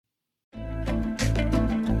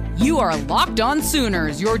You are Locked On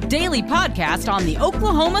Sooners, your daily podcast on the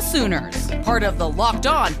Oklahoma Sooners. Part of the Locked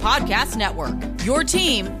On Podcast Network, your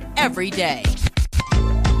team every day.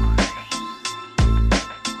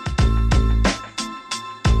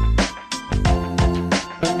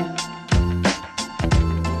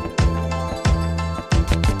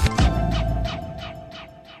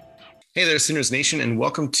 Hey there, Sooners Nation, and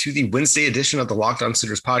welcome to the Wednesday edition of the Locked On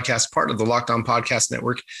Sooners podcast, part of the Locked On Podcast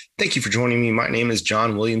Network. Thank you for joining me. My name is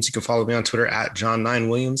John Williams. You can follow me on Twitter at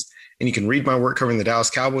John9Williams, and you can read my work covering the Dallas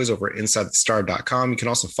Cowboys over at InsideTheStar.com. You can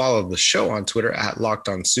also follow the show on Twitter at Locked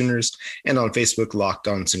On Sooners and on Facebook, Locked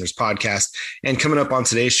On Sooners Podcast. And coming up on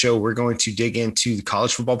today's show, we're going to dig into the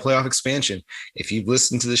college football playoff expansion. If you've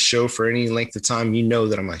listened to this show for any length of time, you know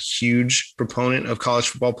that I'm a huge proponent of college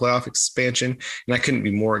football playoff expansion, and I couldn't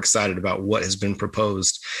be more excited about what has been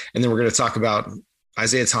proposed. And then we're going to talk about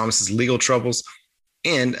Isaiah Thomas's legal troubles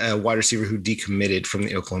and a wide receiver who decommitted from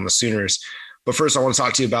the Oklahoma Sooners. But first, I want to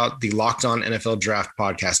talk to you about the Locked On NFL Draft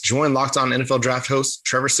podcast. Join Locked On NFL Draft hosts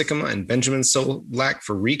Trevor Sikkema and Benjamin Solak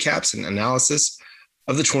for recaps and analysis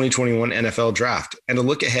of the 2021 NFL Draft and a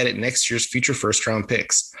look ahead at next year's future first-round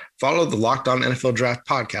picks. Follow the Locked On NFL Draft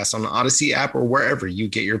podcast on the Odyssey app or wherever you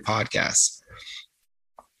get your podcasts.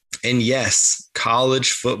 And yes,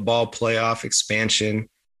 college football playoff expansion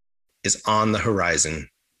is on the horizon.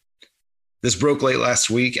 This broke late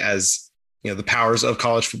last week as the powers of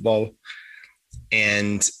college football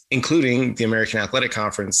and including the American Athletic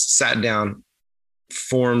Conference sat down,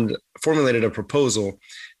 formulated a proposal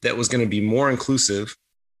that was going to be more inclusive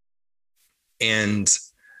and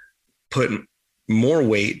put more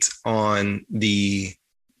weight on the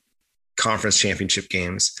conference championship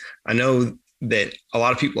games. I know that a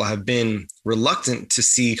lot of people have been reluctant to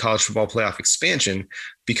see college football playoff expansion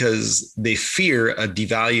because they fear a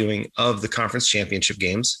devaluing of the conference championship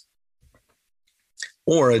games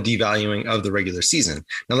or a devaluing of the regular season.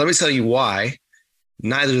 Now, let me tell you why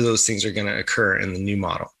neither of those things are going to occur in the new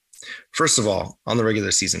model. First of all, on the regular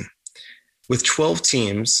season, with 12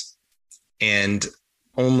 teams and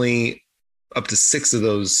only up to 6 of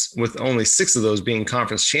those, with only 6 of those being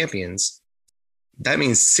conference champions, that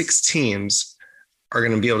means 6 teams are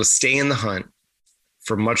going to be able to stay in the hunt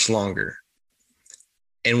for much longer.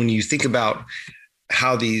 And when you think about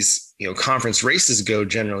how these, conference races go,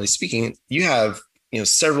 generally speaking, you have,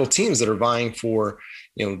 several teams that are vying for,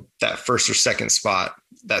 that first or second spot,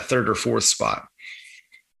 that third or fourth spot.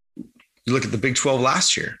 You look at the Big 12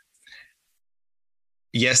 last year.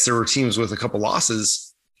 Yes, there were teams with a couple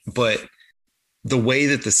losses, but the way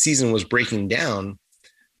that the season was breaking down,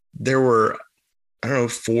 there were, 4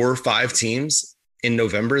 or 5 teams in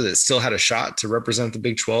November that still had a shot to represent the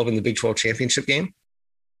Big 12 in the Big 12 championship game.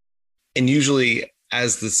 And usually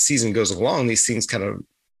as the season goes along, these things kind of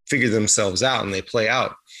figure themselves out and they play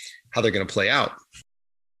out how they're going to play out.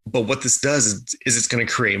 But what this does is it's going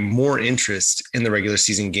to create more interest in the regular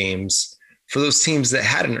season games for those teams that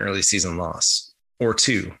had an early season loss or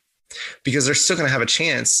 2, because they're still going to have a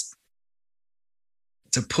chance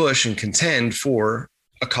to push and contend for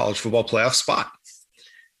a college football playoff spot.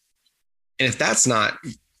 And if that's not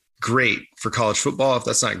great for college football, if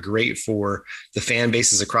that's not great for the fan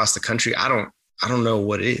bases across the country, I don't know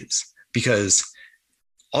what is, because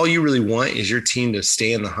all you really want is your team to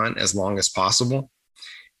stay in the hunt as long as possible.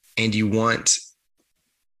 And you want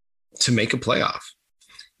to make a playoff.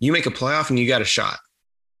 You make a playoff and you got a shot.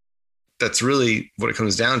 That's really what it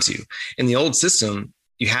comes down to. In the old system,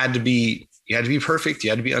 you had to be perfect. You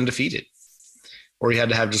had to be undefeated, or you had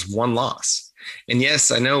to have just one loss. And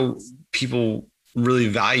yes, I know people really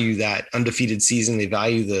value that undefeated season. They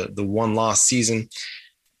value the one loss season,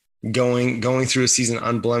 going through a season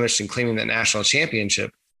unblemished and claiming that national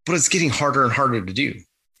championship. But it's getting harder and harder to do,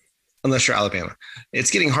 unless you're Alabama. It's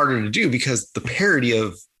getting harder to do because the parity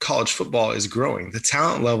of college football is growing. The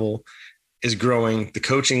talent level is growing. The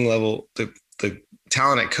coaching level, the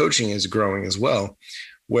talent at coaching is growing as well,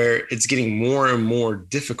 where it's getting more and more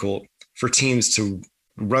difficult for teams to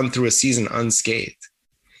run through a season unscathed.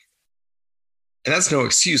 And that's no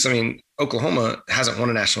excuse. I mean, Oklahoma hasn't won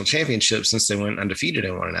a national championship since they went undefeated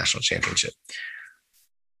and won a national championship.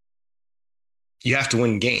 You have to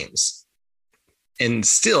win games. And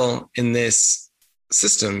still in this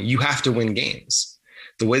system, you have to win games.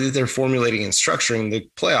 The way that they're formulating and structuring the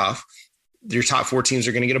playoff, your top 4 teams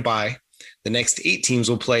are going to get a bye. The next 8 teams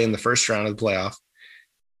will play in the first round of the playoff.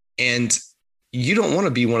 And you don't want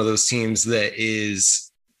to be one of those teams that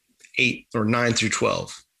is 8 or 9 through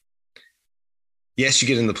 12. Yes, you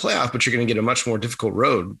get in the playoff, but you're going to get a much more difficult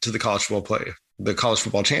road to the college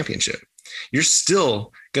football championship. You're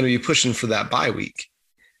still going to be pushing for that bye week.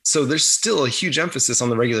 So there's still a huge emphasis on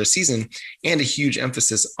the regular season and a huge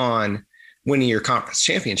emphasis on winning your conference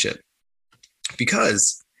championship.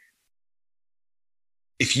 Because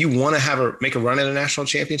if you want to make a run at a national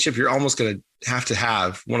championship, you're almost going to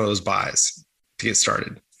have one of those buys to get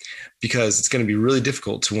started, because it's going to be really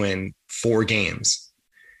difficult to win 4 games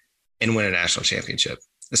and win a national championship,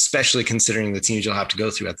 especially considering the teams you'll have to go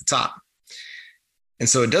through at the top. And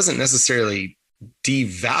so it doesn't necessarily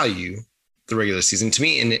devalue the regular season. To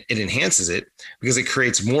me, and it enhances it, because it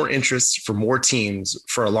creates more interest for more teams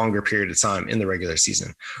for a longer period of time in the regular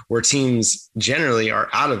season, where teams generally are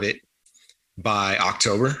out of it by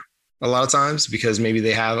October a lot of times, because maybe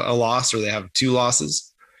they have a loss or they have 2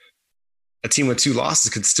 losses. A team with 2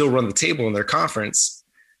 losses could still run the table in their conference,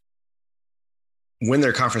 win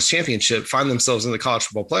their conference championship, find themselves in the college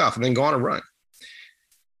football playoff, and then go on a run.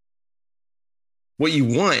 What you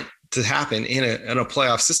want to happen in a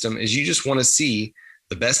playoff system is you just want to see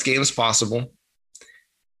the best games possible.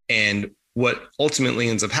 And what ultimately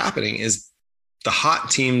ends up happening is the hot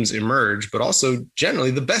teams emerge, but also generally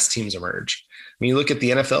the best teams emerge. When you look at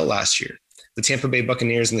the NFL last year, the Tampa Bay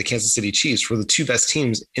Buccaneers and the Kansas City Chiefs were the 2 best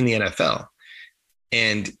teams in the NFL.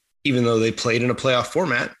 And even though they played in a playoff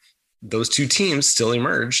format, those 2 teams still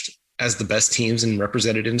emerged as the best teams and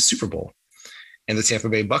represented in the Super Bowl. And the Tampa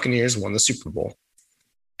Bay Buccaneers won the Super Bowl,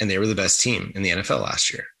 and they were the best team in the NFL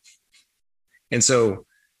last year. And so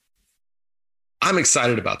I'm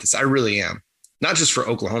excited about this. I really am. Not just for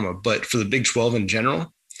Oklahoma, but for the Big 12 in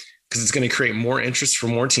general, because it's going to create more interest for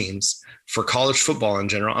more teams, for college football in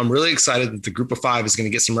general. I'm really excited that the Group of 5 is going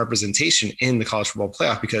to get some representation in the college football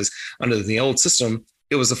playoff, because under the old system,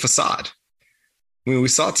 it was a facade. I mean, we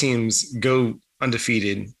saw teams go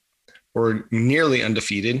undefeated or nearly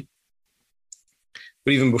undefeated,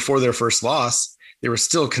 but even before their first loss, they were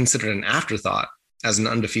still considered an afterthought as an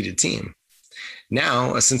undefeated team.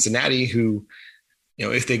 Now, a Cincinnati who,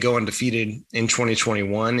 if they go undefeated in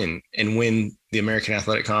 2021 and win the American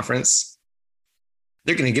Athletic Conference,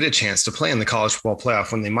 they're going to get a chance to play in the college football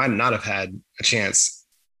playoff when they might not have had a chance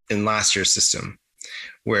in last year's system,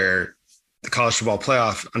 where the college football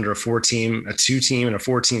playoff under a 4-team, a 2-team, and a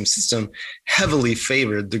 4-team system heavily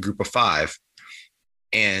favored the Group of 5,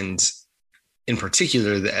 and in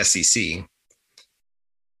particular the SEC.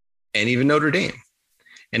 And even Notre Dame.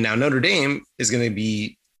 And now Notre Dame is going to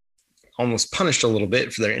be almost punished a little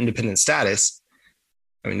bit for their independent status.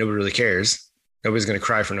 I mean, nobody really cares. Nobody's going to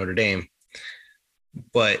cry for Notre Dame.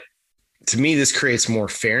 But to me, this creates more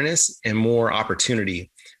fairness and more opportunity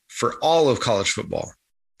for all of college football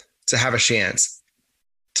to have a chance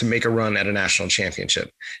to make a run at a national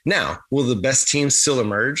championship. Now, will the best teams still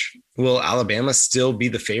emerge? Will Alabama still be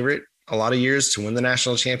the favorite a lot of years to win the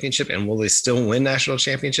national championship? And will they still win national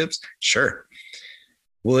championships? Sure.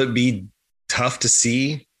 Will it be tough to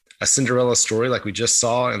see a Cinderella story like we just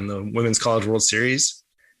saw in the Women's College World Series?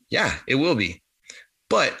 Yeah, it will be.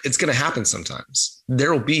 But it's going to happen sometimes.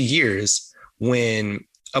 There will be years when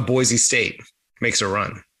a Boise State makes a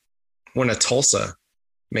run, when a Tulsa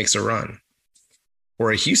makes a run,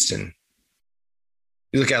 or a Houston.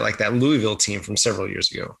 You look at like that Louisville team from several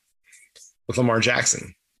years ago with Lamar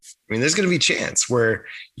Jackson. I mean, there's going to be a chance where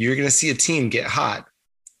you're going to see a team get hot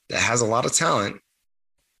that has a lot of talent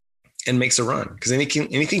and makes a run, because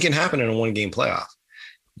anything can happen in a 1-game playoff.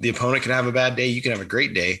 The opponent can have a bad day. You can have a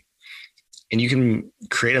great day, and you can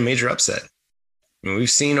create a major upset. I mean, we've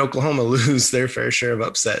seen Oklahoma lose their fair share of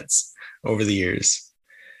upsets over the years.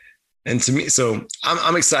 And to me, so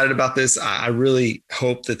I'm excited about this. I really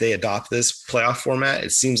hope that they adopt this playoff format.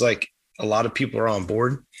 It seems like a lot of people are on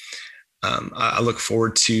board. I look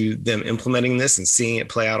forward to them implementing this and seeing it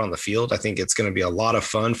play out on the field. I think it's going to be a lot of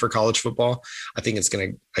fun for college football. I think it's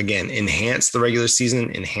going to, again, enhance the regular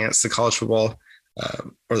season, enhance the college football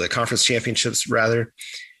or the conference championships rather,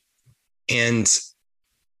 and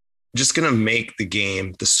just going to make the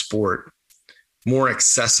game, the sport, more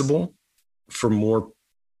accessible for more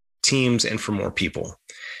teams and for more people.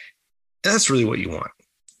 And that's really what you want.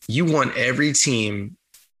 You want every team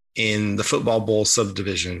in the football bowl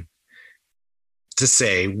subdivision to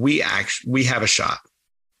say, we have a shot.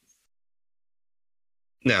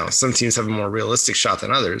 Now, some teams have a more realistic shot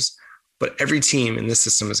than others, but every team in this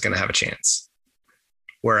system is going to have a chance.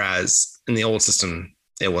 Whereas in the old system,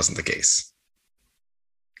 it wasn't the case.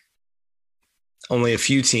 Only a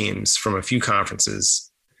few teams from a few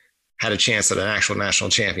conferences had a chance at an actual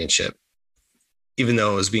national championship, even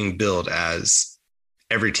though it was being billed as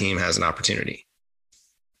every team has an opportunity.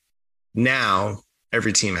 Now,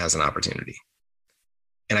 every team has an opportunity.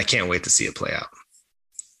 And I can't wait to see it play out.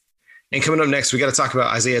 And coming up next, we got to talk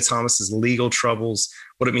about Isaiah Thomas's legal troubles,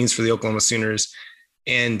 what it means for the Oklahoma Sooners.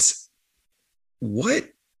 And what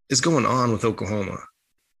is going on with Oklahoma?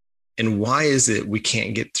 And why is it we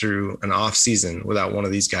can't get through an off season without one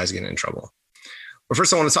of these guys getting in trouble? Well,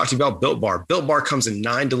 first I want to talk to you about Built Bar. Built Bar comes in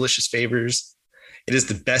 9 delicious flavors. It is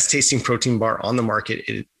the best tasting protein bar on the market.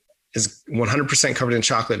 It is 100% covered in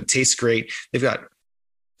chocolate. It tastes great. They've got,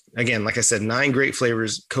 again, like I said, 9 great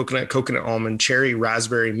flavors: coconut almond, cherry,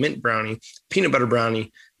 raspberry, mint brownie, peanut butter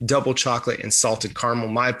brownie, double chocolate, and salted caramel.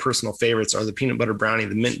 My personal favorites are the peanut butter brownie,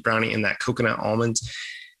 the mint brownie, and that coconut almond.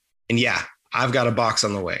 And yeah, I've got a box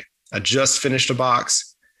on the way. I just finished a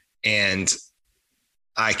box and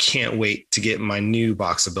I can't wait to get my new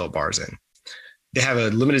box of Built Bars in. They have a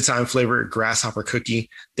limited time flavor grasshopper cookie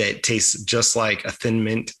that tastes just like a Thin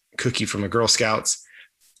Mint cookie from the Girl Scouts.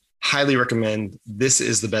 Highly recommend. This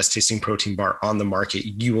is the best tasting protein bar on the market.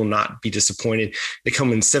 You will not be disappointed. They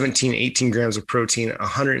come in 17, 18 grams of protein,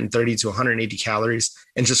 130 to 180 calories,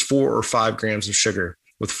 and just 4 or 5 grams of sugar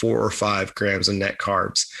with 4 or 5 grams of net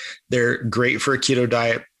carbs. They're great for a keto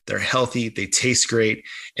diet. They're healthy. They taste great.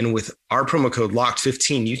 And with our promo code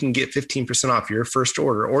LOCKED15, you can get 15% off your first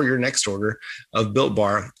order or your next order of Built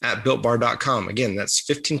Bar at BuiltBar.com. Again, that's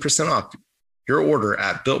 15% off your order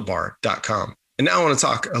at BuiltBar.com. And now I want to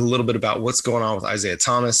talk a little bit about what's going on with Isaiah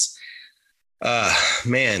Thomas.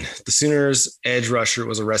 The Sooners edge rusher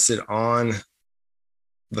was arrested on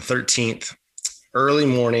the 13th, early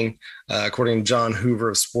morning, according to John Hoover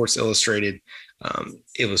of Sports Illustrated.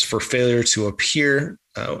 It was for failure to appear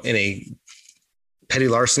in a petty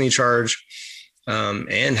larceny charge,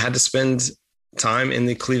 and had to spend time in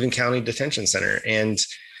the Cleveland County Detention Center. And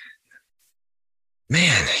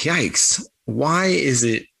man, yikes. Why is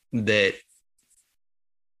it that,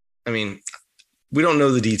 we don't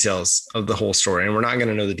know the details of the whole story, and we're not going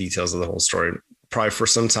to know the details of the whole story probably for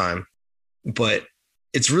some time, but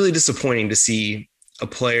it's really disappointing to see a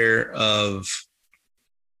player of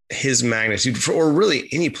his magnitude, or really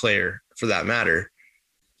any player for that matter,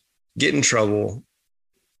 get in trouble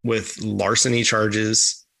with larceny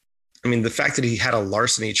charges. The fact that he had a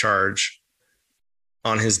larceny charge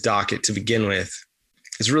on his docket to begin with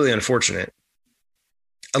is really unfortunate.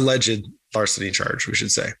 Alleged larceny charge, we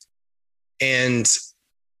should say. And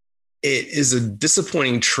it is a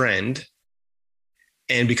disappointing trend.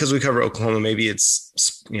 And because we cover Oklahoma, maybe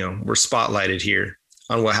it's, we're spotlighted here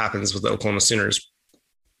on what happens with the Oklahoma Sooners.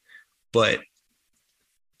 But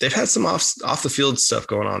they've had some off the field stuff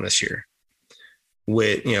going on this year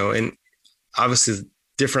with, and obviously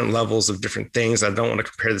different levels of different things. I don't want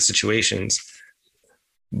to compare the situations,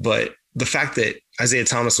 but the fact that Isaiah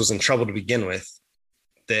Thomas was in trouble to begin with,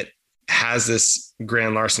 that has this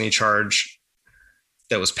grand larceny charge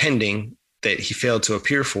that was pending that he failed to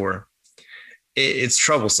appear for, it's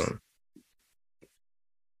troublesome.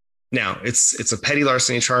 Now it's a petty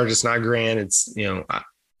larceny charge. It's not grand. It's,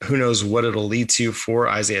 who knows what it'll lead to for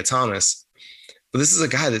Isaiah Thomas. But this is a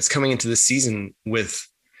guy that's coming into the season with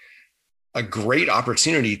a great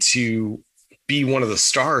opportunity to be one of the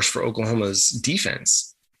stars for Oklahoma's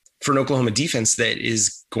defense, for an Oklahoma defense that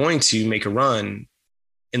is going to make a run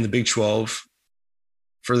in the Big 12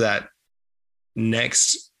 for that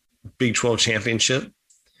next Big 12 championship,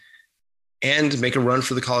 and make a run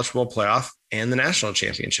for the college football playoff and the national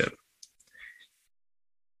championship.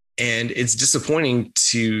 And it's disappointing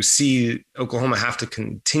to see Oklahoma have to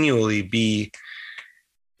continually be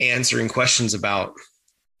answering questions about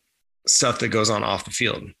stuff that goes on off the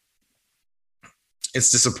field.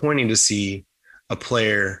 It's disappointing to see a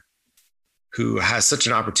player who has such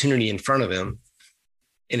an opportunity in front of him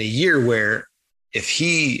in a year where, if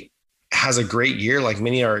he has a great year, like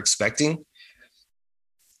many are expecting,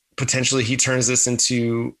 potentially he turns this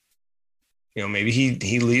into, maybe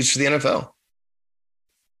he leaves for the NFL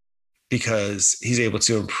because he's able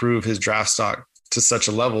to improve his draft stock to such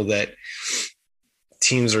a level that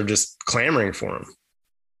teams are just clamoring for him.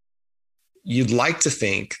 You'd like to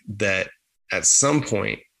think that at some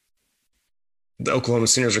point, the Oklahoma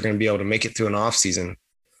Sooners are going to be able to make it through an offseason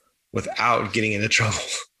without getting into trouble.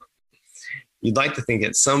 You'd like to think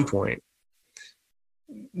at some point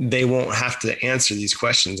they won't have to answer these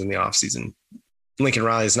questions in the offseason. Lincoln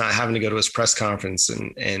Riley is not having to go to his press conference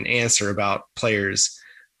and answer about players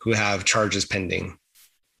who have charges pending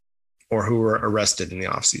or who were arrested in the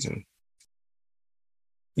offseason.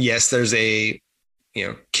 Yes, there's a,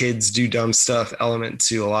 kids do dumb stuff element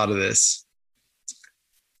to a lot of this.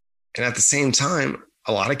 And at the same time,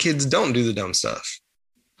 a lot of kids don't do the dumb stuff.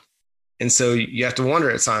 And so you have to wonder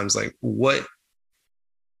at times, like, what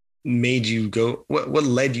made you go, what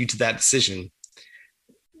led you to that decision?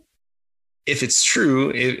 If it's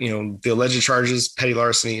true, the alleged charges, petty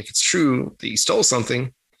larceny, if it's true that you stole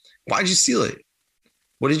something, why'd you steal it?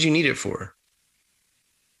 What did you need it for?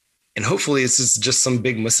 And hopefully it's just some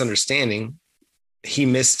big misunderstanding. He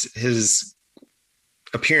missed his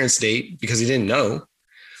appearance date because he didn't know.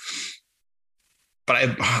 But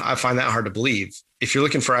I find that hard to believe. If you're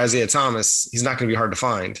looking for Isaiah Thomas, he's not going to be hard to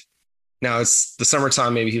find. Now it's the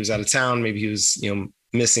summertime. Maybe he was out of town. Maybe he was,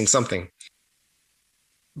 missing something.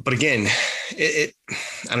 But again, I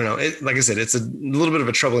don't know. Like I said, it's a little bit of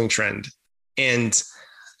a troubling trend. And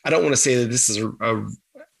I don't want to say that this is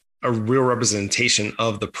a real representation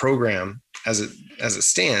of the program as it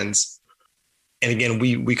stands. And again,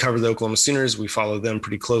 we cover the Oklahoma Sooners. We follow them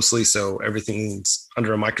pretty closely. So everything's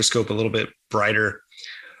under a microscope, a little bit brighter.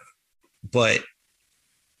 But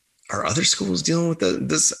are other schools dealing with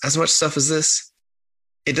this as much stuff as this?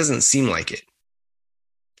 It doesn't seem like it.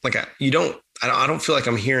 Like I don't feel like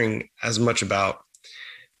I'm hearing as much about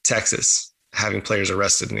Texas having players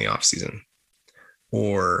arrested in the offseason,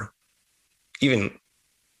 or even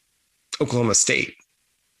Oklahoma State,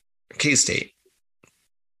 K-State.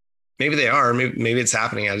 Maybe they are. Maybe it's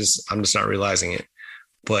happening. I'm just not realizing it.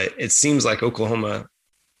 But it seems like Oklahoma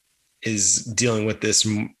is dealing with this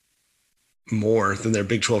more than their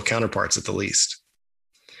Big 12 counterparts at the least.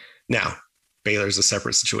 Now, Baylor's a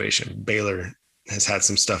separate situation. Baylor has had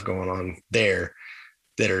some stuff going on there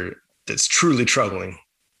that's truly troubling.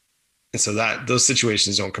 And so those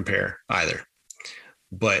situations don't compare either.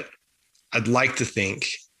 But I'd like to think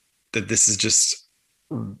that this is just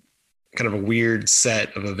kind of a weird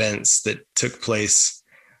set of events that took place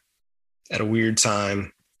at a weird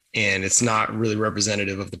time, and it's not really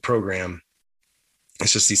representative of the program.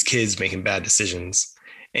 It's just these kids making bad decisions.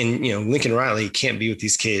 And, Lincoln Riley can't be with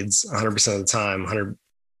these kids 100% of the time.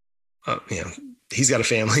 He's got a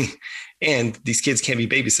family, and these kids can't be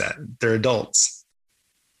babysat. They're adults.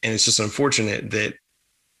 And it's just unfortunate that,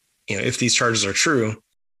 if these charges are true,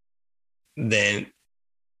 then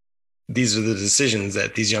these are the decisions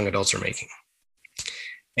that these young adults are making.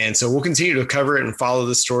 And so we'll continue to cover it and follow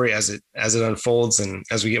this story as it unfolds and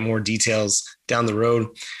as we get more details down the road.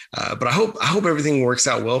 But I hope everything works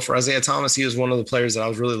out well for Isaiah Thomas. He was one of the players that I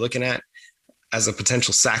was really looking at as a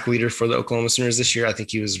potential sack leader for the Oklahoma Sooners this year. I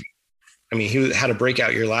think he had a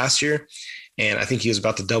breakout year last year, and I think he was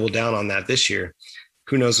about to double down on that this year.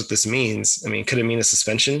 Who knows what this means? Could it mean a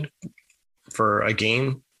suspension for a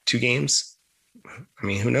game, 2 games?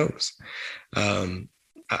 Who knows?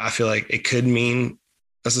 I feel like it could mean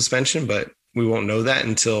a suspension, but we won't know that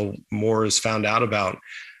until more is found out about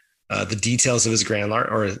the details of his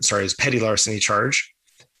his petty larceny charge.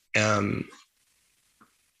 And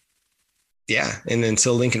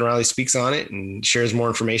until Lincoln Riley speaks on it and shares more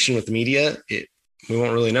information with the media, we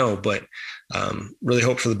won't really know. But really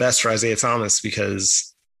hope for the best for Isaiah Thomas,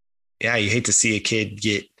 because you hate to see a kid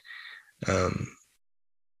get kind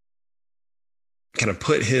of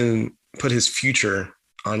put his future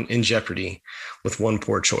in jeopardy with one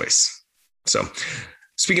poor choice. So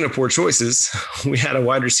speaking of poor choices, we had a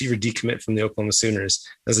wide receiver decommit from the Oklahoma Sooners.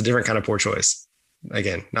 That's a different kind of poor choice.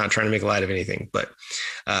 Again, not trying to make light of anything, but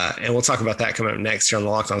and we'll talk about that coming up next here on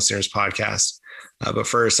the Locked On Sooners podcast. But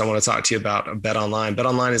first, I want to talk to you about BetOnline.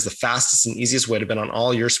 BetOnline is the fastest and easiest way to bet on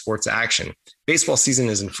all your sports action. Baseball season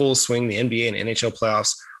is in full swing. The NBA and NHL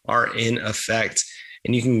playoffs are in effect,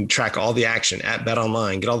 and you can track all the action at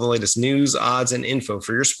BetOnline. Get all the latest news, odds, and info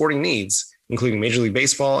for your sporting needs, including Major League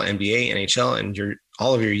Baseball, NBA, NHL, and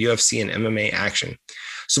all of your UFC and MMA action.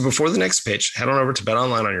 So before the next pitch, head on over to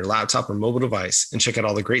BetOnline on your laptop or mobile device and check out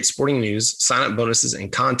all the great sporting news, sign-up bonuses,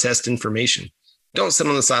 and contest information. Don't sit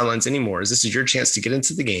on the sidelines anymore, as this is your chance to get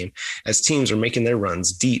into the game as teams are making their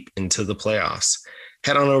runs deep into the playoffs.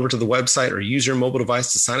 Head on over to the website or use your mobile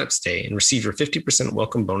device to sign up today and receive your 50%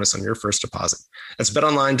 welcome bonus on your first deposit. That's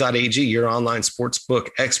betonline.ag, your online sportsbook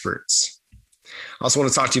experts. I also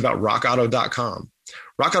want to talk to you about rockauto.com.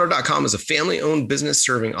 RockAuto.com is a family-owned business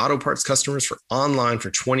serving auto parts customers for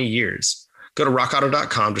 20 years. Go to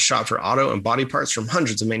rockauto.com to shop for auto and body parts from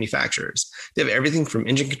hundreds of manufacturers. They have everything from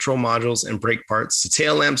engine control modules and brake parts to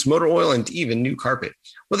tail lamps, motor oil, and even new carpet.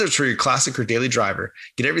 Whether it's for your classic or daily driver,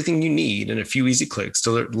 get everything you need in a few easy clicks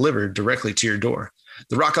delivered directly to your door.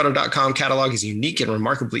 The rockauto.com catalog is unique and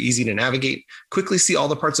remarkably easy to navigate. Quickly see all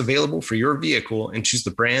the parts available for your vehicle and choose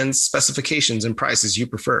the brands, specifications, and prices you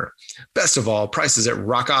prefer. Best of all, prices at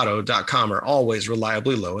rockauto.com are always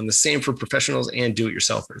reliably low, and the same for professionals and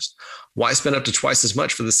do-it-yourselfers. Why spend up to twice as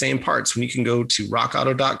much for the same parts when you can go to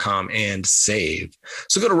rockauto.com and save?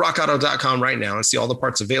 So go to rockauto.com right now and see all the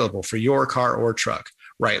parts available for your car or truck.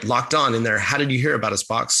 Right, Locked On in there. How did you hear about us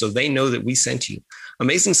box? So they know that we sent you.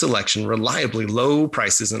 Amazing selection, reliably low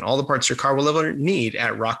prices, and all the parts your car will ever need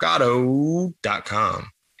at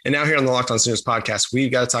rockauto.com. And now here on the Locked On Sooners podcast,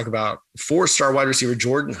 we've got to talk about 4-star wide receiver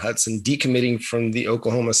Jordan Hudson decommitting from the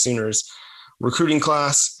Oklahoma Sooners recruiting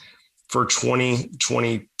class for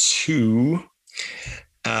 2022.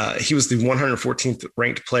 He was the 114th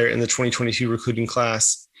ranked player in the 2022 recruiting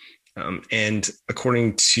class. And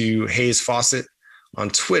according to Hayes Fawcett on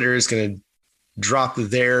Twitter, is going to drop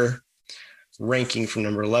their ranking from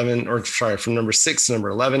from number 6 to number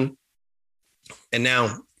 11. And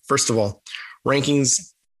now, first of all, rankings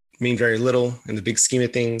mean very little in the big scheme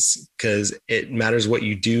of things because it matters what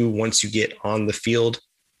you do once you get on the field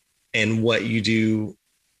and what you do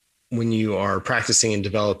when you are practicing and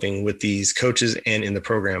developing with these coaches and in the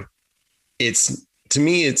program. To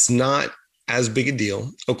me, it's not as big a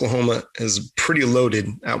deal. Oklahoma is pretty loaded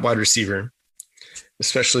at wide receiver,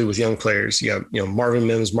 especially with young players. You have, Marvin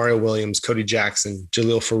Mims, Mario Williams, Cody Jackson,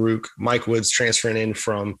 Jaleel Farouk, Mike Woods transferring in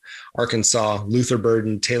from Arkansas, Luther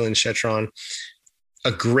Burden, Talon Chetron.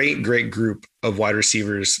 A great group of wide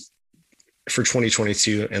receivers for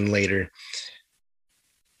 2022 and later.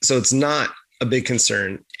 So it's not a big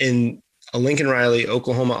concern. In a Lincoln Riley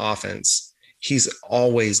Oklahoma offense, he's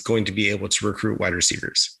always going to be able to recruit wide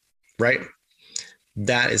receivers, right?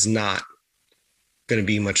 That is not going to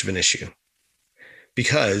be much of an issue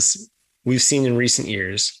because we've seen in recent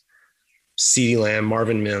years, CeeDee Lamb,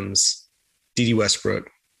 Marvin Mims, Dede Westbrook,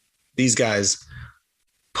 these guys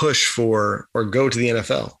push for or go to the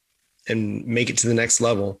NFL and make it to the next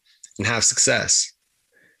level and have success.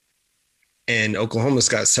 And Oklahoma's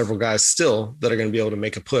got several guys still that are going to be able to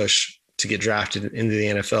make a push to get drafted into the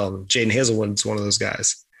NFL. Jaden Hazelwood's one of those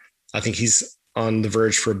guys. I think he's on the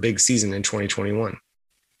verge for a big season in 2021.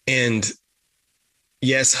 And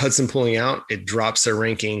yes, Hudson pulling out, it drops their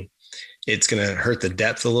ranking. It's going to hurt the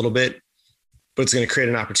depth a little bit, but it's going to create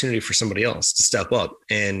an opportunity for somebody else to step up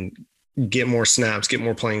and get more snaps, get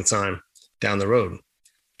more playing time down the road.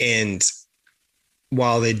 And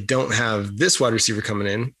while they don't have this wide receiver coming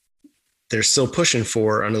in, they're still pushing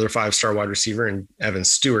for another 5-star wide receiver in Evan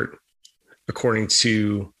Stewart, according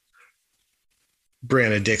to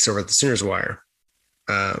Brianna Dix over at the Sooners Wire.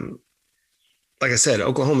 Like I said,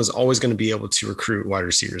 Oklahoma is always going to be able to recruit wide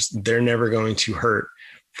receivers. They're never going to hurt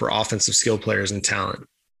for offensive skill players and talent.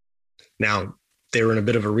 Now, they were in a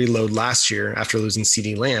bit of a reload last year after losing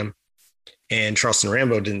CeeDee Lamb, and Charleston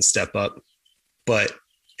Rambo didn't step up, but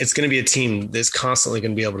it's going to be a team that's constantly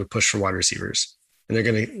going to be able to push for wide receivers. And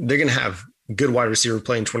they're going to have good wide receiver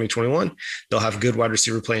play in 2021. They'll have good wide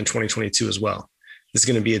receiver play in 2022 as well. This is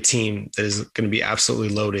going to be a team that is going to be absolutely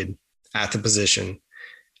loaded at the position.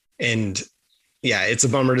 And yeah, it's a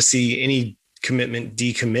bummer to see any commitment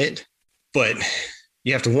decommit, but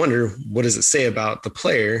you have to wonder, what does it say about the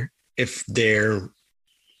player if they're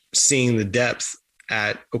seeing the depth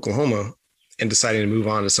at Oklahoma and deciding to move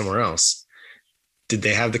on to somewhere else? Did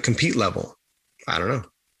they have the compete level? I don't know.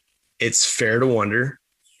 It's fair to wonder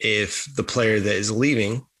if the player that is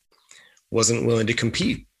leaving wasn't willing to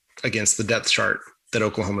compete against the depth chart that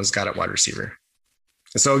Oklahoma's got at wide receiver.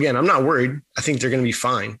 And so again, I'm not worried. I think they're going to be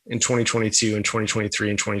fine in 2022 and 2023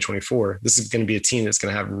 and 2024. This is going to be a team that's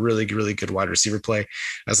going to have really, really good wide receiver play.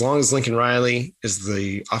 As long as Lincoln Riley is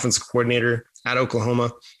the offensive coordinator at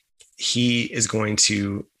Oklahoma, he is going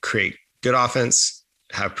to create good offense,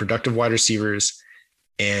 have productive wide receivers,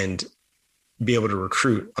 and be able to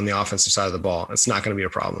recruit on the offensive side of the ball. It's not going to be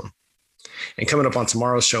a problem. And coming up on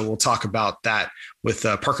tomorrow's show, we'll talk about that with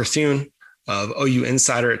Parker Thune of OU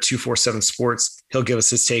Insider at 247 Sports. He'll give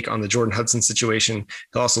us his take on the Jordan Hudson situation.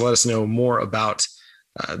 He'll also let us know more about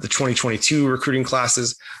the 2022 recruiting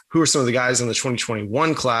classes. Who are some of the guys in the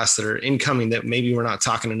 2021 class that are incoming that maybe we're not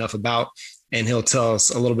talking enough about? And he'll tell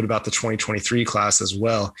us a little bit about the 2023 class as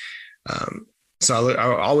well. So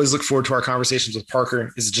I always look forward to our conversations with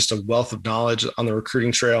Parker. He's just a wealth of knowledge on the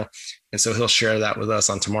recruiting trail. And so he'll share that with us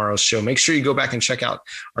on tomorrow's show. Make sure you go back and check out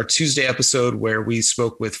our Tuesday episode where we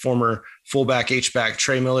spoke with former fullback H-back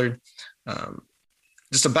Trey Millard,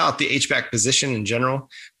 just about the H-back position in general.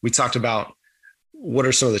 We talked about what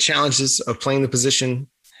are some of the challenges of playing the position,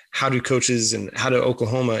 how do coaches and how do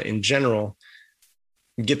Oklahoma in general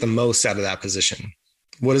get the most out of that position.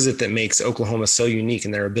 What is it that makes Oklahoma so unique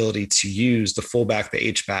in their ability to use the fullback, the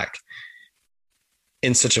H-back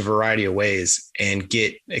in such a variety of ways and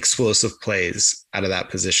get explosive plays out of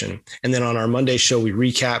that position? And then on our Monday show, we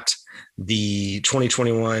recapped the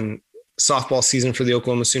 2021 softball season for the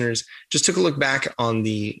Oklahoma Sooners, just took a look back on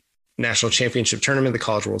the national championship tournament, the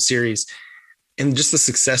College World Series, and just the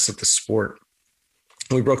success of the sport.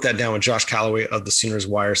 We broke that down with Josh Calloway of the Sooners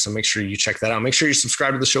Wire. So make sure you check that out. Make sure you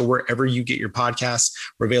subscribe to the show wherever you get your podcasts.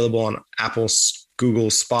 We're available on Apple, Google,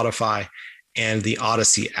 Spotify, and the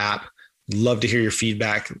Odyssey app. Love to hear your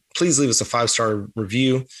feedback. Please leave us a 5-star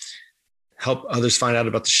review. Help others find out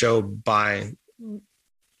about the show by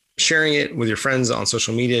sharing it with your friends on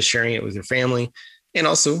social media, sharing it with your family, and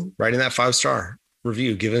also writing that 5-star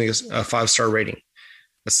review, giving us a 5-star rating.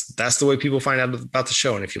 That's the way people find out about the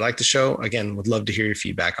show. And if you like the show, again, would love to hear your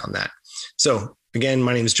feedback on that. So again,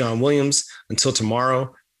 my name is John Williams. Until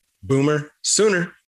tomorrow, Boomer Sooner.